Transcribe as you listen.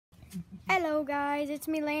Hello guys, it's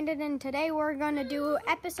me Landon, and today we're going to do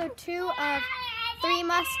episode 2 of Three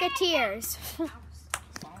Musketeers.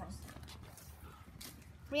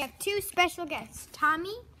 We have 2 special guests,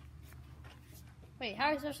 Tommy. Wait,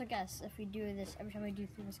 how are special guests if we do this every time we do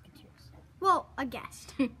Three Musketeers? Well, a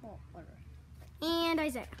guest. Well, whatever. And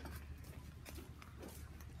Isaiah.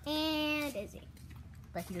 And Izzy.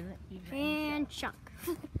 But he doesn't. And Chunk.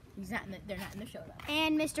 He's not. They're not in the show though.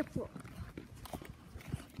 And Mr. Pool.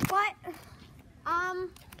 But,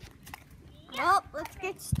 well, let's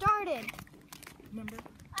get started. Remember?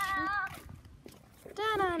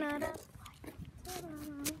 Da-da-da-da.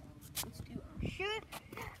 Let's do Shoot,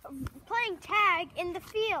 playing tag in the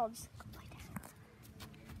fields.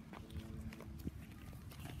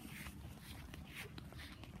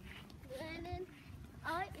 Lennon,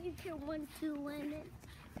 I even want to Lennon.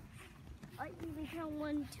 I even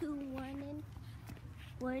want to Lennon.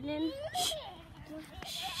 Lennon.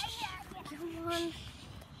 Come on.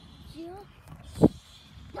 Yeah.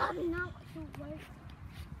 I'm not to work.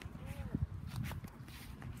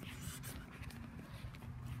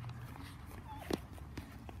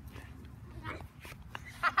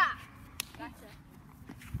 Gotcha.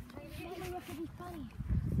 Maybe it could be funny.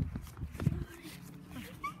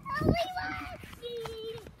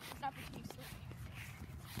 Stop it, you slip.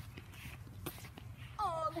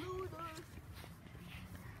 Oh, loser.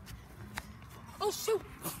 Oh shoot!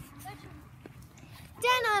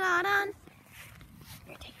 Da-da-da-da.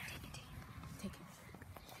 Here, take it.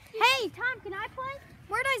 Hey, Tom, can I play?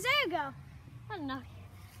 Where'd Isaiah go? I don't know.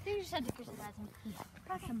 They just had to criticize him. He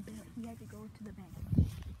had to go to the bank.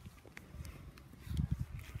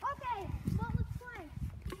 Okay, well, let's play.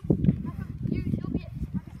 He'll be it.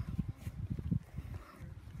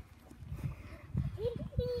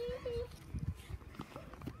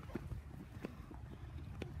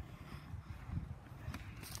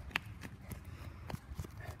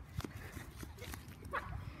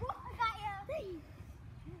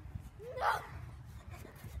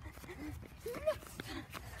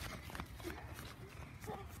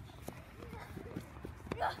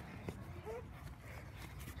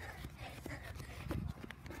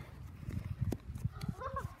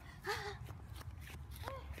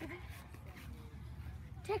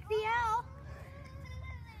 Take the L.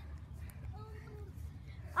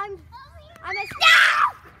 I'm a no!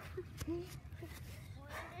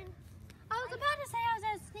 I was about to say I was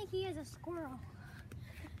as sneaky as a squirrel.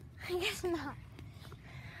 I guess not.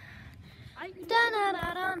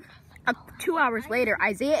 Dun-dun-dun-dun. 2 hours later,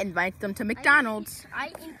 Isaiah invites them to McDonald's.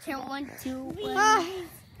 I even want to Ah.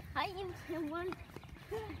 I even want.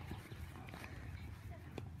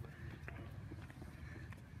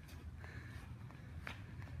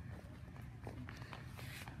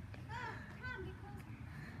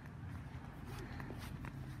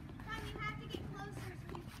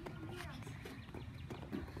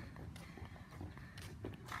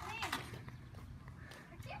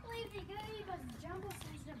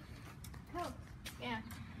 Yeah,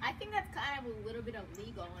 I think that's kind of a little bit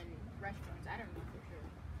illegal in restaurants. I don't know for sure.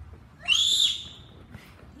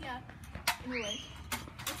 Yeah. Anyway,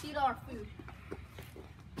 let's eat all our food.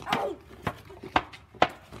 Oh!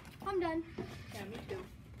 I'm done. Yeah, me too.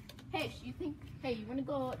 Hey, you think? Hey, you wanna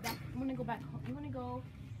go back? You wanna go back home? You wanna go?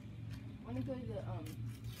 Wanna go to the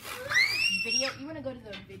video? You wanna go to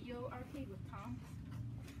the video arcade with Tom?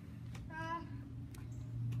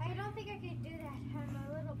 I don't think I could do that. I'm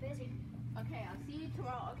a little busy. Okay, I'll see you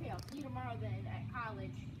tomorrow. Okay, I'll see you tomorrow then at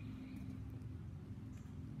college.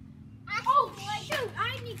 Oh, shoot!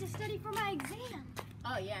 I need to study for my exam.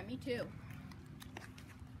 Oh yeah, me too.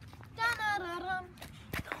 Dun-dun-dun-dun.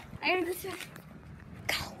 I gotta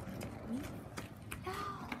go. Go.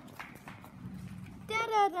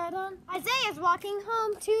 Da-da-da-dun. Isaiah's walking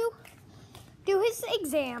home to do his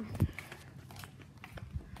exam.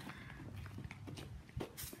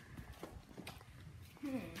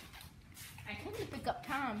 I came to pick up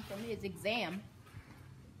Tom from his exam.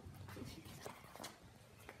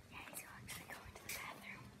 Yeah, he's actually going to the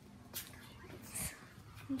bathroom.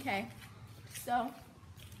 Okay, so.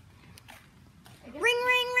 Ring, ring,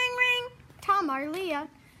 ring, ring. Tom or Leah.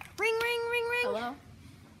 Ring, ring, ring, ring. Hello?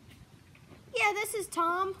 Yeah, this is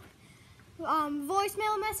Tom.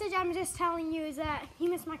 Voicemail message. I'm just telling you is that he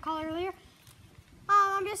missed my call earlier.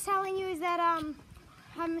 I'm just telling you is that I'm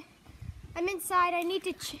inside. I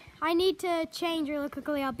need to change really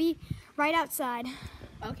quickly. I'll be right outside.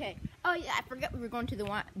 Okay. Oh yeah, I forgot we were going to the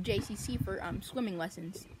JCC for swimming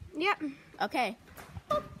lessons. Yep. Okay.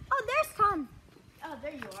 Oh, there's Tom. Oh,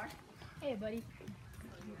 there you are. Hey, buddy.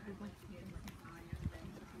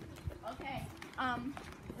 Okay.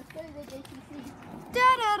 Let's go to the JCC.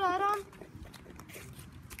 Da da da da.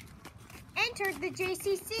 enter the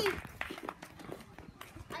JCC.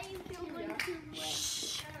 I don't want to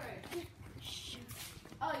wet.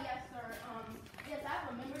 Oh yes, sir. Yes, I have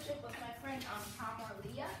a membership with my friend Tom or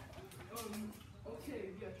Leah. Okay,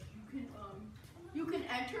 yes, you can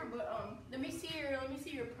enter, but let me see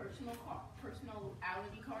your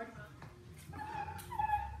personality card.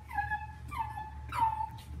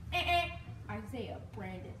 Isaiah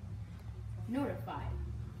Brandon, notified.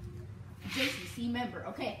 JCC member.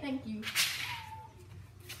 Okay, thank you.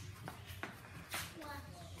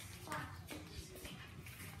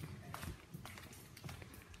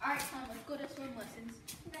 All right, Tom, let's go to swim lessons.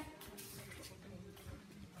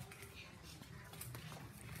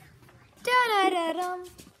 Da-da-da-dum.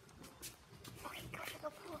 Okay, go to the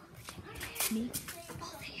pool. Me?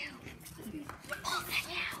 Both of you.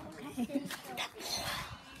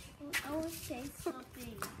 I will say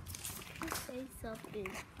something. I'll say something.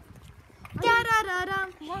 Da-da-da-dum.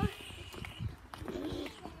 What?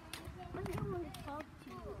 I don't want to talk to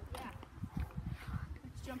you. Yeah.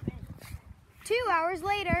 Let's jump in. 2 hours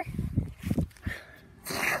later.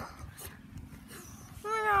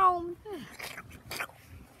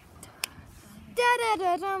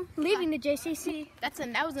 Da-da-da-dum. Leaving the JCC.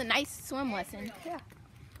 That was a nice swim lesson. Yeah.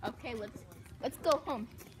 Okay, let's go home.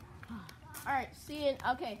 All right, see you.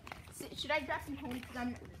 Okay, should I drop you home?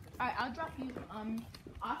 All right, I'll drop you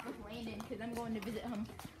off with Landon because I'm going to visit him.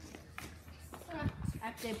 I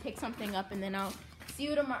have to pick something up and then I'll see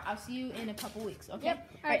you tomorrow. I'll see you in a couple weeks. Okay. Yep.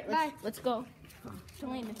 All right. Bye. Let's go to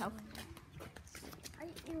Landon's house.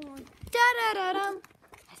 Da-da-da-dum.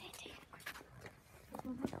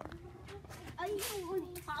 I don't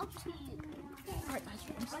want to talk to you. All right.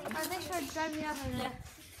 Thanks for driving me out there.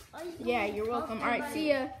 Yeah, you're welcome. All right. See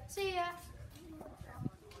ya. See ya.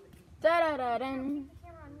 Da-da-da-dum.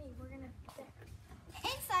 Camera on me. We're gonna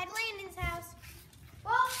inside Landon's house.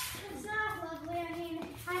 Well, it's not lovely. I mean,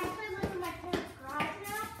 I actually live in my parents' garage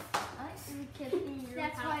now.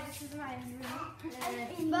 That's why this is my room.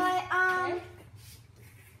 But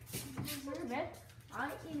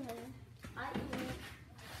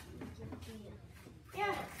yeah.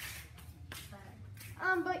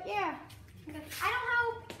 But yeah.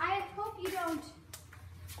 I hope you don't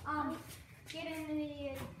get in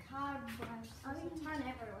any cobwebs. There's a ton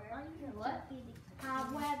everywhere. What?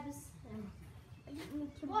 Cobwebs.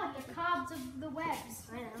 What? The cobs of the webs.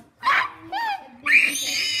 I know.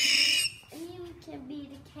 And you can be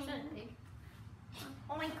the king.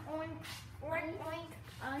 Oink, oink, oink, oink.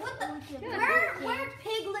 What the? Where'd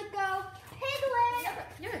Piglet go?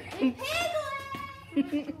 Piglet! Piglet!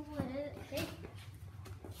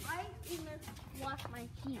 I even wash my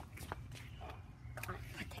feet. Come on,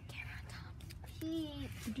 put the camera on top.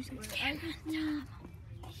 Sheep. Did you say Camera on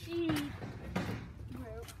top. Sheep.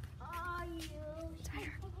 Where are you?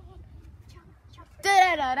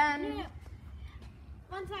 Da-da-da-dum.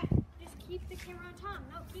 One sec. Just keep the camera on Tom.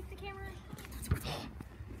 No, keep the camera on.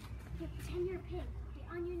 Yeah, pretend you're a pig. Get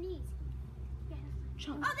on your knees. Yeah.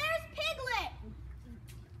 Oh, there's Piglet!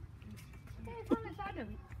 It's on the side of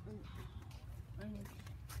him.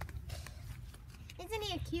 Isn't he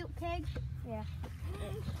a cute pig? Yeah.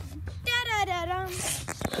 Da-da-da-dum. He's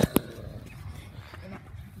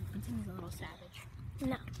a little savage.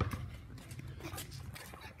 No.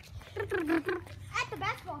 At the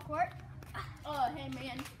basketball court. Oh, hey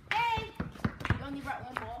man. Hey! You only brought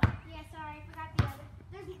one ball. Yeah, sorry, I forgot the other.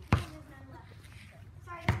 There's none left.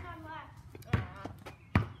 Sorry, there's none left.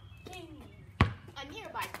 A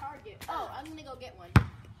nearby Target. Oh, I'm gonna go get one.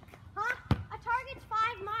 Huh? A Target's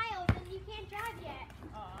 5 miles and you can't drive yet.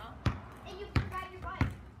 And you forgot your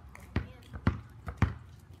bike.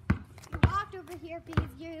 You walked over here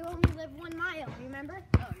because you only live 1 mile, remember?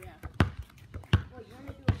 Oh yeah. Well, you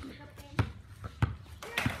wanna do a pickup game?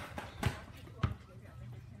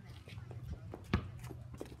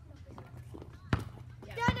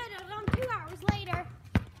 Da-da-da-dum, 2 hours later.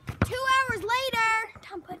 2 hours later!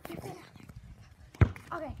 Tom, put your finger on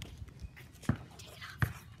there. Okay. Take it off.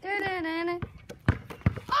 Da-da-da-da.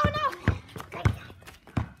 Oh no!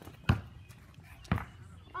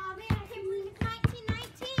 Oh man, I can't believe it's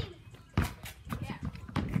 1919. Yeah.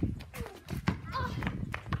 Oh.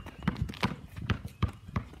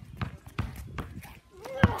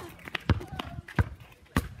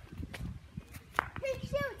 Hey,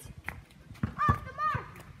 shoot! Off the mark!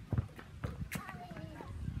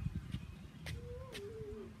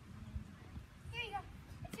 Here you go.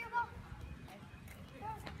 It's your ball.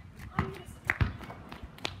 I'm gonna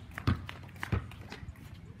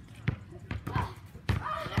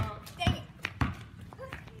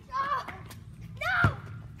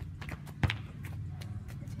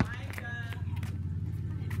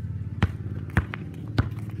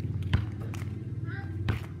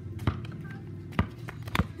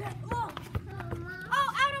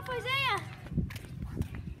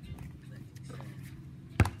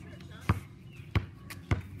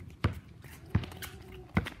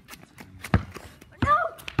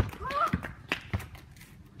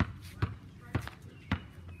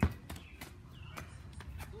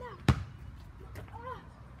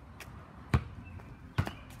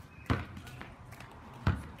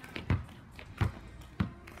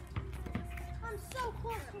so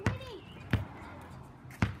close to winning.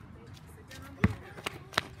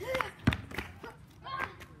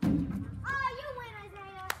 You win,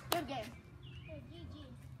 Isaiah. Good game. Hey, GG.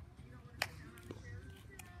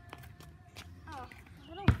 Oh,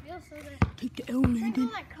 I don't feel so good. Take the L, Drink all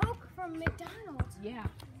that Coke from McDonald's. Yeah.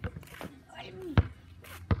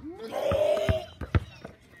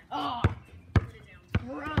 Oh,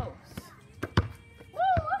 gross. Woo!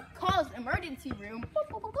 Calls emergency room.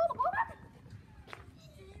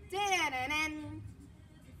 Da-da-da-da.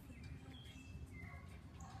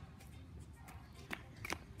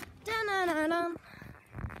 Dun-dun-dun-dun.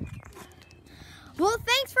 Well,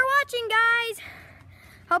 thanks for watching, guys.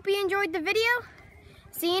 Hope you enjoyed the video.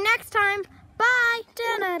 See you next time. Bye.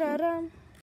 Dun-dun-dun-dun.